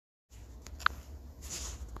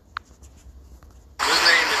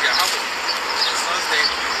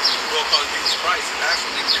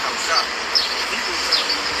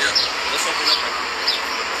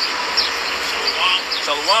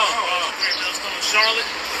Charlotte,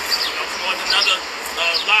 for another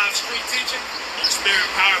live street teaching on the spirit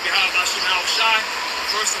and power behind Hashem Shai.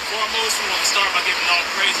 First and foremost, we want to start by giving all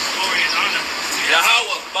praise, glory, and honor to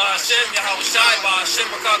Yahweh, Ba'ashem, Yahweh Shai, Ba'ashem,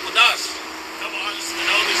 B'Kakodash. Double honors to the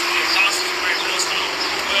elders, the apostles, the great millstone, who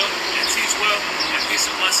rule well and teach well, and peace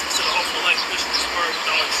and blessings to the hopeful life pushing this word with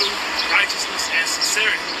all truth, righteousness, and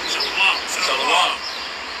sincerity. Shalom. Shalom.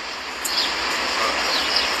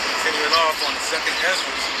 Continuing off on the second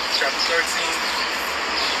Ezra, chapter 13,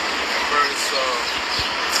 and verse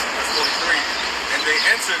 43. And they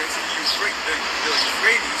entered into the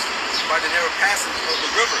Euphrates by the narrow passage of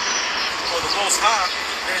the river. For the Most High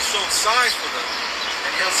then showed signs for them,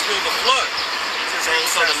 and he'll still the flood.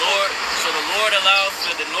 So the Lord allowed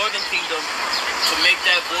for the northern kingdom to make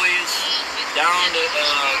that voyage down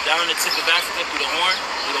the tip of Africa through the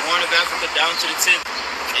horn of Africa down to the tip,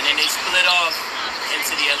 and then they split off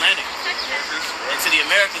into the Atlantic, into the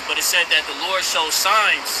Americas. But it said that the Lord showed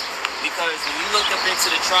signs, because when you look up into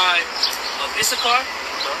the tribe of Issachar,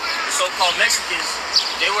 the so-called Mexicans,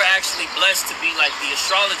 they were actually blessed to be like the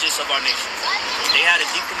astrologers of our nation. They had a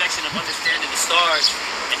deep connection of understanding the stars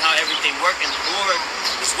and how everything worked, and the Lord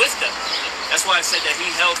was with them. That's why I said that he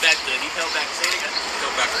held back, say it again? He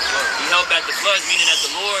held back the flood. He held back the floods, meaning that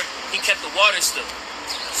the Lord, he kept the water still,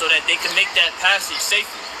 so that they could make that passage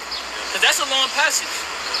safely. Because that's a long passage.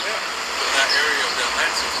 Yeah. That area of the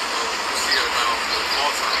Atlantic, you see it around the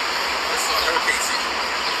fall time. It's hurricane season.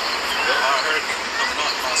 A lot of hurricanes are coming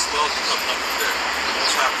up, a lot of swells are coming up from there.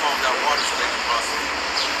 We'll try to calm that water so they can cross it.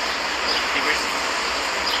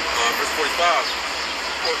 Verse 45.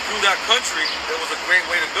 For through that country there was a great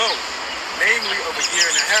way to go, namely of a year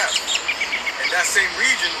and a half. And that same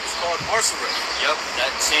region is called Arsaret. Yep,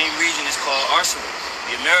 that same region is called Arsaret,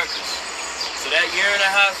 the Americas. So that year and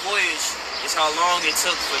a half voyage is how long it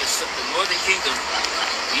took for the northern kingdom,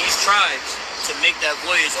 these tribes, to make that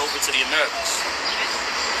voyage over to the Americas.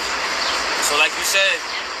 So like you said,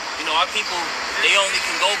 you know, our people, they only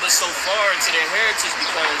can go but so far into their heritage,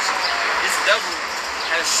 because this devil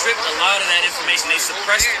has stripped a lot of that information. They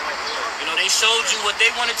suppressed it. You know, they showed you what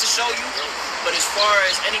they wanted to show you, but as far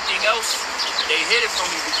as anything else, they hid it from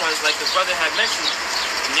you, because like the brother had mentioned,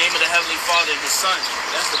 the name of the Heavenly Father and His Son,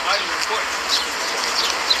 that's the vital importance.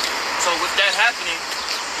 So with that happening,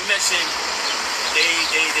 you mentioned they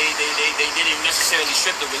didn't necessarily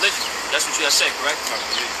strip the religion. That's what you had said, correct? Not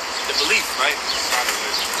belief. The belief, right? Not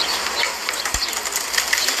religion.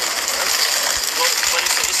 But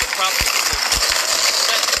it's a proper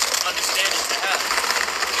understanding to have.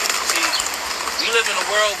 See, we live in a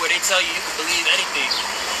world where they tell you you can believe anything,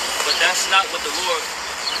 but that's not what the Lord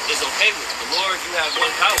is okay with. The Lord, you have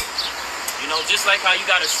one power. You know, just like how you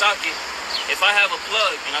got a socket. If I have a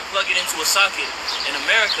plug and I plug it into a socket in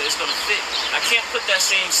America, it's going to fit. I can't put that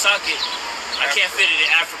same socket, I can't fit it in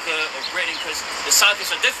Africa or Britain, because the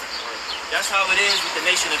sockets are different. That's how it is with the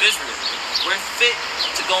nation of Israel. We're fit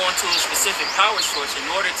to go into a specific power source in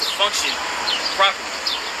order to function properly.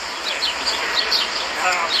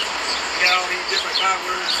 How we got all these different God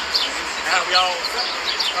words, and how we all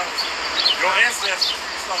your ancestors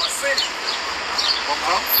started sinning.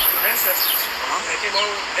 Your ancestors, they came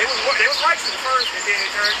over, they was righteous at first, and then they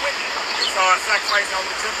turned wicked. They started sacrificing on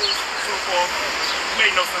the temples, so forth. It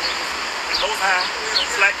made no sense. And Most High,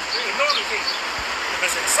 it's like the northern kingdom.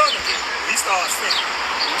 Let's say the southern kingdom, we started sinning.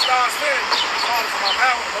 When we started sinning, it's harder for my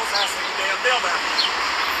power, and Most High said, you damn devil out here.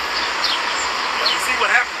 You see what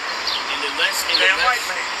happened?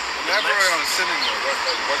 Elaborate on sinning though.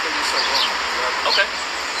 What did you say wrong? Okay.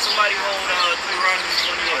 Somebody hold Deuteronomy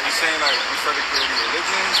 28. Are you saying like we started creating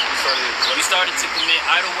religions? We started to commit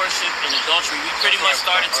idol worship and adultery. We pretty much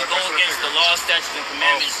started to go against the law, statutes, and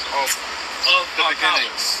commandments of the our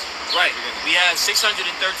beginnings. Right. We have 613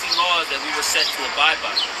 laws that we were set to abide by.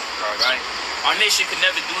 Right. Our nation could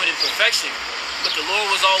never do it in perfection, but the Lord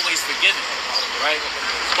was always forgiving. Right.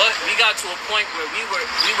 But we got to a point where we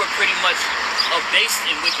were pretty much abased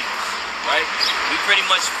in wickedness, right? We pretty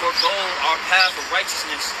much forego our path of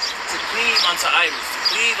righteousness to cleave unto idols, to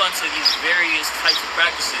cleave unto these various types of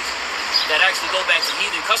practices that actually go back to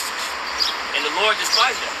heathen customs. And the Lord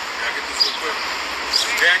despised that. I get this real quick.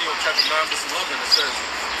 Daniel chapter 9 verse 11, it says,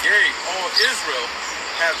 yea, all Israel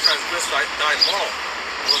have transgressed thy law.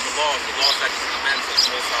 What was the law, statutes, and commandments of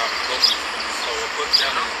the Most High spoken, so were put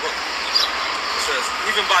down in the book. It says,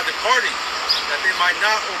 even by departing, that they might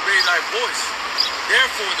not obey thy voice.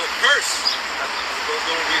 Therefore the curse, go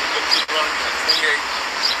and read the book of Deuteronomy chapter 28,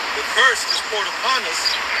 the curse is poured upon us,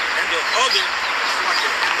 and the other,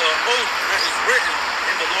 in the oath that is written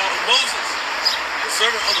in the law of Moses, the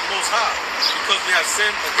servant of the Most High, because we have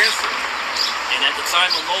sinned against him. And And at the time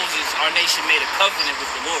of Moses, our nation made a covenant with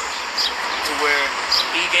the Lord, to where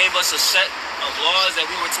he gave us a set of laws that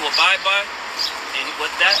we were to abide by. And with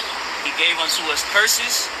that, he gave unto us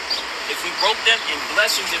curses if we broke them, and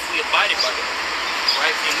blessings if we abided by them.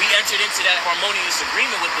 Right? And we entered into that harmonious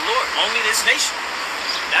agreement with the Lord, only this nation.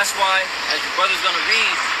 That's why, as the brother's going to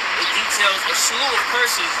read, it details a slew of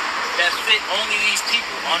curses that fit only these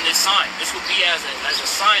people on this sign. This will be as a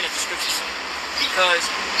sign of the scriptures. Because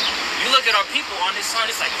you look at our people on this sign,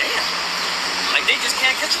 it's like, damn, like they just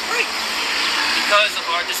can't catch a break because of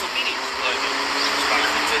our disobedience.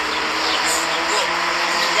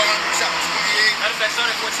 Deuteronomy chapter 28. Matter of fact, start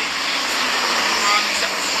at 14. Deuteronomy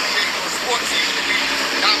chapter 28, verse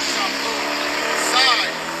 14. Thou shalt go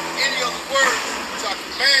aside any of the words which I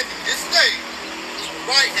command thee this day, to the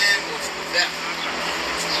right hand or to the left.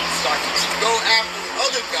 So I can go after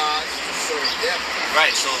other gods to serve them.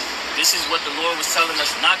 Right, so this is what the Lord was telling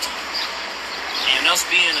us not to do. And us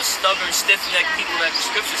being a stubborn, stiff-necked people like the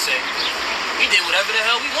scriptures say, we did whatever the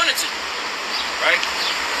hell we wanted to do. Right?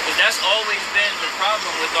 Because that's always been the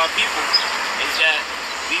problem with our people, is that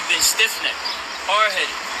we've been stiff-necked,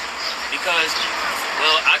 hard-headed. Because,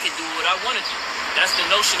 well, I can do what I want to do. That's the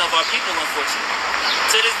notion of our people, unfortunately.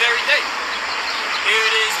 To this very day. Here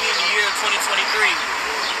it is, we in the year of 2023,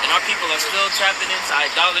 and our people are still tapping into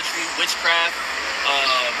idolatry, witchcraft,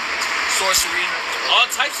 sorcery, all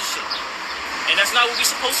types of shit. And that's not what we're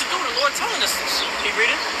supposed to do. The Lord telling us this. Keep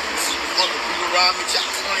reading. Deuteronomy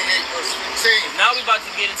chapter 28, verse 15. Now we're about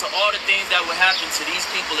to get into all the things that would happen to these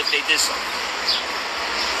people if they did so.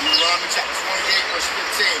 Deuteronomy chapter 28, verse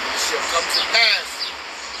 15. It shall come to pass,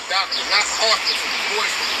 thou wilt not hearken to the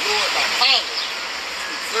voice of the Lord thy power, to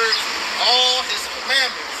observe all his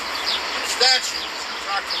commandments and statutes which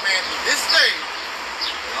I command thee this day,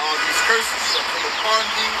 and all these curses shall come upon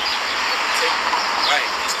thee and overtake thee. Right,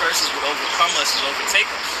 these curses would overcome us and overtake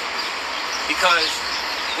us. Because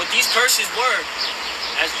what these curses were,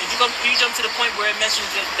 can you jump to the point where it mentions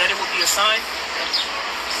that it would be a sign?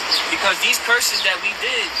 Because these curses that we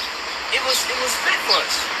did, it was fit for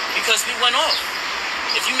us. Because we went off.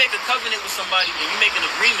 If you make a covenant with somebody and you make an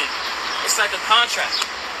agreement, it's like a contract.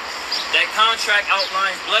 That contract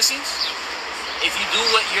outlines blessings if you do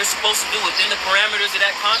what you're supposed to do within the parameters of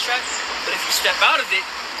that contract. But if you step out of it,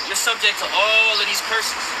 you're subject to all of these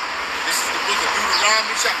curses. This is the book of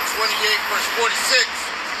Deuteronomy chapter 28, verse 46.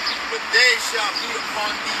 But they shall be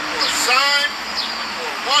upon thee for a sign, for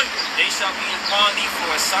a wonder. They shall be upon thee for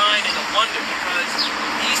a sign and a wonder, because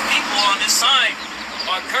these people on this sign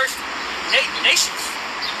are cursed nations.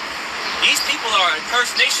 These people are a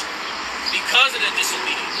cursed nation because of their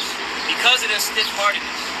disobedience, because of their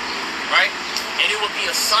stiff-heartedness, right? And it will be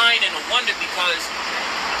a sign and a wonder, because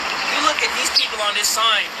you look at these people on this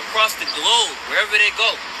sign across the globe, wherever they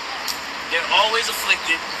go, they're always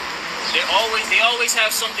afflicted. They always have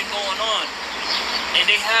something going on, and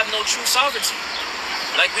they have no true sovereignty,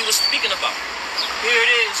 like we were speaking about. Here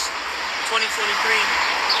it is, 2023.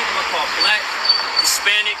 People are called Black,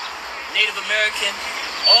 Hispanic, Native American,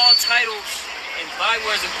 all titles and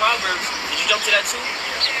bywords and proverbs. Did you jump to that too?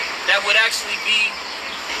 That would actually be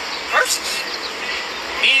curses.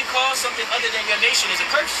 Being called something other than your nation is a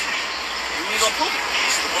curse. We're gonna prove it.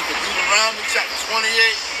 This is the book of Deuteronomy chapter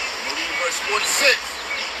 28, verse 46.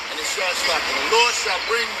 And it shall stop, and the Lord shall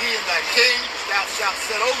bring thee and thy king, which thou shalt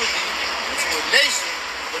set over thee, into a nation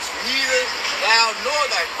which neither thou nor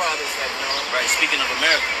thy fathers have known. Right, speaking of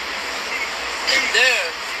America. And there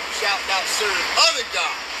shalt thou serve other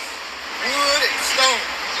gods, wood and stone.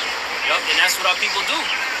 Yup, and that's what our people do.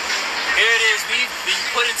 Here it is, we've been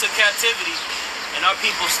put into captivity, and our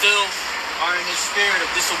people still are in this spirit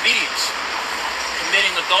of disobedience,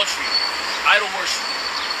 committing adultery, idol worship,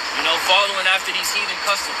 following after these heathen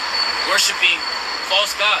customs, worshiping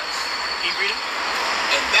false gods. Keep reading.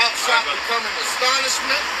 And thou shalt become an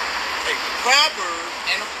astonishment, a proverb,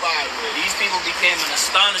 and a byword. These people became an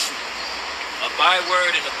astonishment, a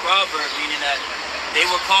byword, and a proverb, meaning that they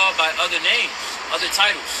were called by other names, other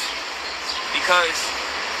titles. Because,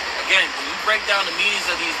 again, when you break down the meanings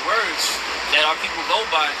of these words that our people go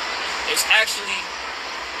by, it's actually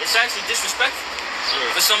disrespectful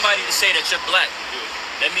for somebody to say that you're Black.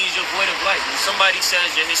 That means you're void of light. When somebody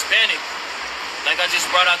says you're Hispanic, like I just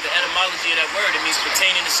brought out the etymology of that word, it means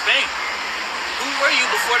pertaining to Spain. Who were you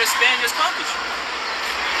before the Spaniards conquered you?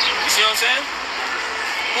 You see what I'm saying?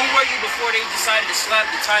 Who were you before they decided to slap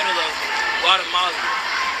the title of Guatemala,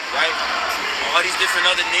 right? All these different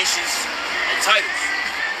other nations and titles.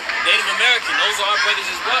 Native American, those are our brothers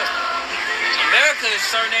as well. America is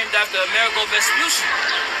surnamed after Amerigo Vespucci,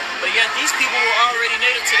 but yet these people were already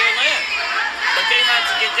native to their land. But but they had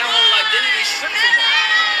to get their whole identity stripped from them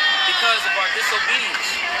because of our disobedience.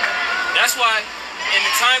 That's why in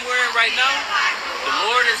the time we're in right now, the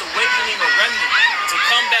Lord is awakening a remnant to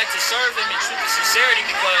come back to serve Him in truth and sincerity,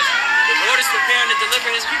 because the Lord is preparing to deliver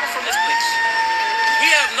His people from this place. We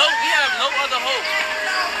have no other hope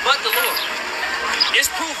but the Lord. It's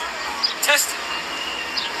proven, tested.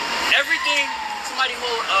 Everything. Somebody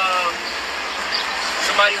hold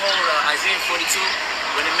Isaiah 42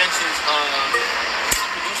 when it mentions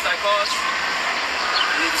produce thy cause.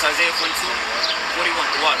 I believe it's Isaiah 42, 41,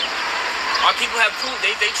 the water. Our people have proved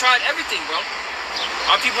they tried everything, bro.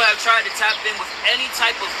 Our people have tried to tap in with any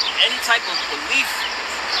type of belief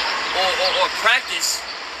or practice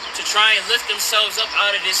to try and lift themselves up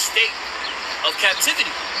out of this state of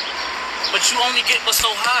captivity. But you only get but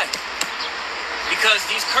so high, because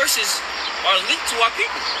these curses are linked to our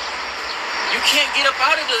people. You can't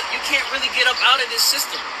really get up out of this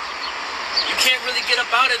system. You can't really get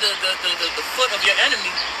up out of the foot of your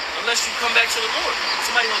enemy unless you come back to the Lord.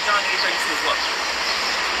 Somebody on John 8:32 as well.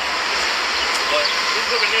 But this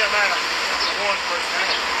book of Nehemiah,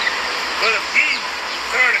 1:9. But if ye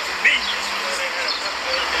turn unto me,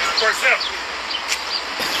 verse 7,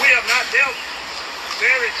 we have not dealt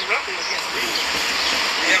very corruptly against thee.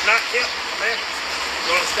 We have not kept the commandments,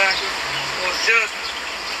 nor the statutes, nor the judgments,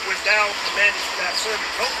 which thou commandest thy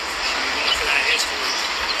servant Moses. Going to that history,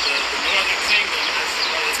 the northern kingdom, as the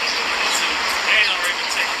brothers have been into, they had already been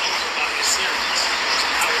taken over by the Assyrians.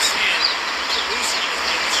 I was seeing Jerusalem has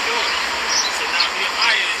been destroyed. So now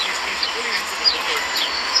Nehemiah, he's pleading to the Lord,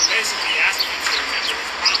 basically asking him to remember his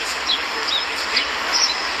promise and remember his people.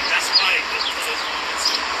 That's why the brothers going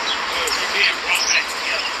into, we're being brought back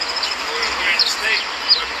together. We're in a state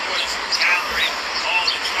where the Lord is gathering all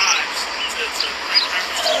the tribes to bring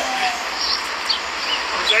reference to Him.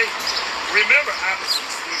 Verse 8, remember, I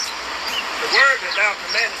beseech thee, the word that thou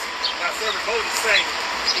commandest thy servant Moses, saying,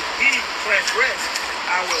 if ye transgress,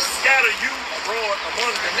 I will scatter you abroad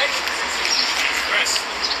among the nations. Transgress.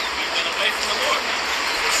 We went away from the Lord.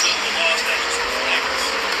 We forsook the laws, statutes, and commandments.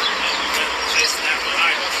 We went chasing after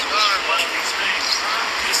idols. All of these things.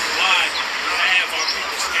 This is why we have our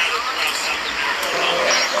people scattered throughout South America,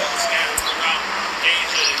 scattered throughout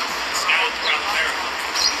Asia, and scattered throughout America,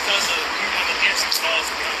 because of we went against the laws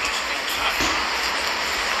of God.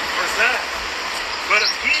 Verse 9, but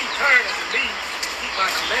if ye turn unto me, keep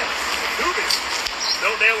my commandments, and do this,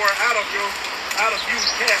 though they were out of you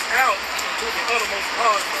cast out into the uttermost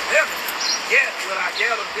parts of heaven, yet will I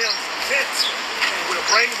gather them from thence, and will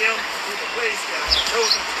bring them to the place that I have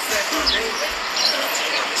chosen to set my name.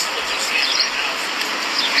 This is what you're seeing right now.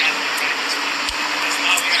 Gathering back this people. That's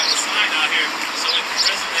why we have the sign out here, so it can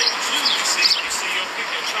resonate with you. You see your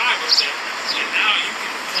people, your tribe up there, and now you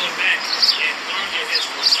can pull it back and learn your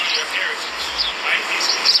history, learn your heritage. Right?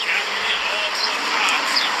 He's gathering in all 4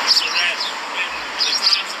 tribes, so that when the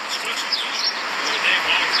times of destruction come, they've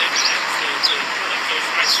always been able to put up those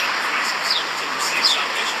right sacrifices to receive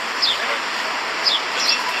salvation.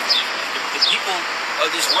 The people of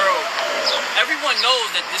this world, everyone knows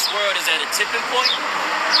that this world is at a tipping point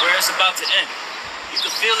where it's about to end. You can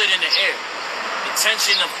feel it in the air. The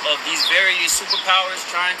tension of these various superpowers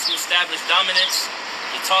trying to establish dominance,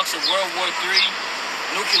 the talks of World War III,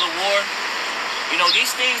 nuclear war. You know,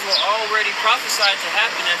 these things were already prophesied to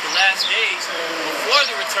happen at the last days before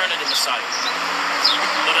the return of the Messiah.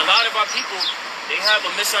 But a lot of our people, they have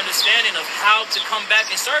a misunderstanding of how to come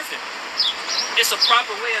back and serve Him. It's a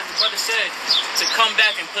proper way, as the brother said, to come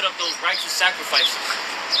back and put up those righteous sacrifices.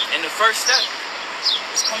 And the first step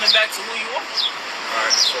is coming back to who you are.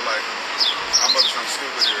 Alright, so like, I'm about to sound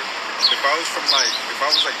stupid here. If I was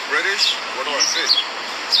British, where do I fit?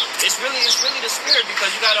 It's really the spirit,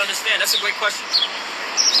 because you gotta understand, that's a great question.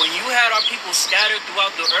 When you had our people scattered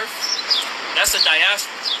throughout the earth, that's a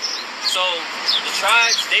diaspora. So the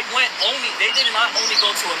tribes, they did not only go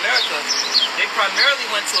to America, they primarily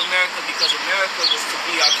went to America because America was to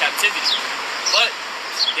be our captivity. But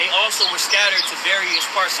they also were scattered to various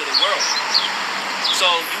parts of the world. So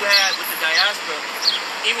you had with the diaspora,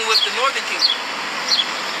 even with the Northern Kingdom,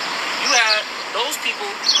 you had those people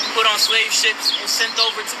put on slave ships and sent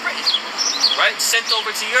over to Britain, right? Sent over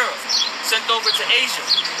to Europe, sent over to Asia,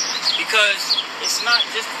 because it's not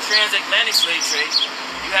just the transatlantic slave trade.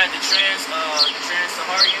 You had the trans-Saharan trade,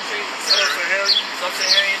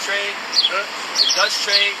 sub-Saharan trade, the Dutch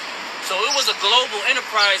trade. So it was a global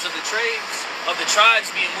enterprise of the trades, of the tribes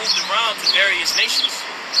being moved around to various nations.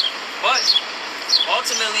 But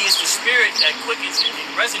ultimately, it's the spirit that quickens and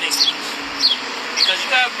resonates with us. Because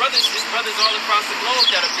you have brothers, there's brothers all across the globe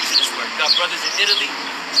that are preaching this word. You got brothers in Italy,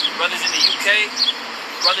 brothers in the UK,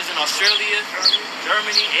 brothers in Australia,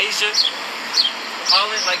 Germany, Asia,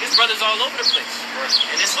 Holland. Like, there's brothers all over the place. Right.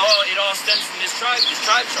 And it all stems from this tribe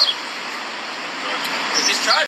chart. This tribe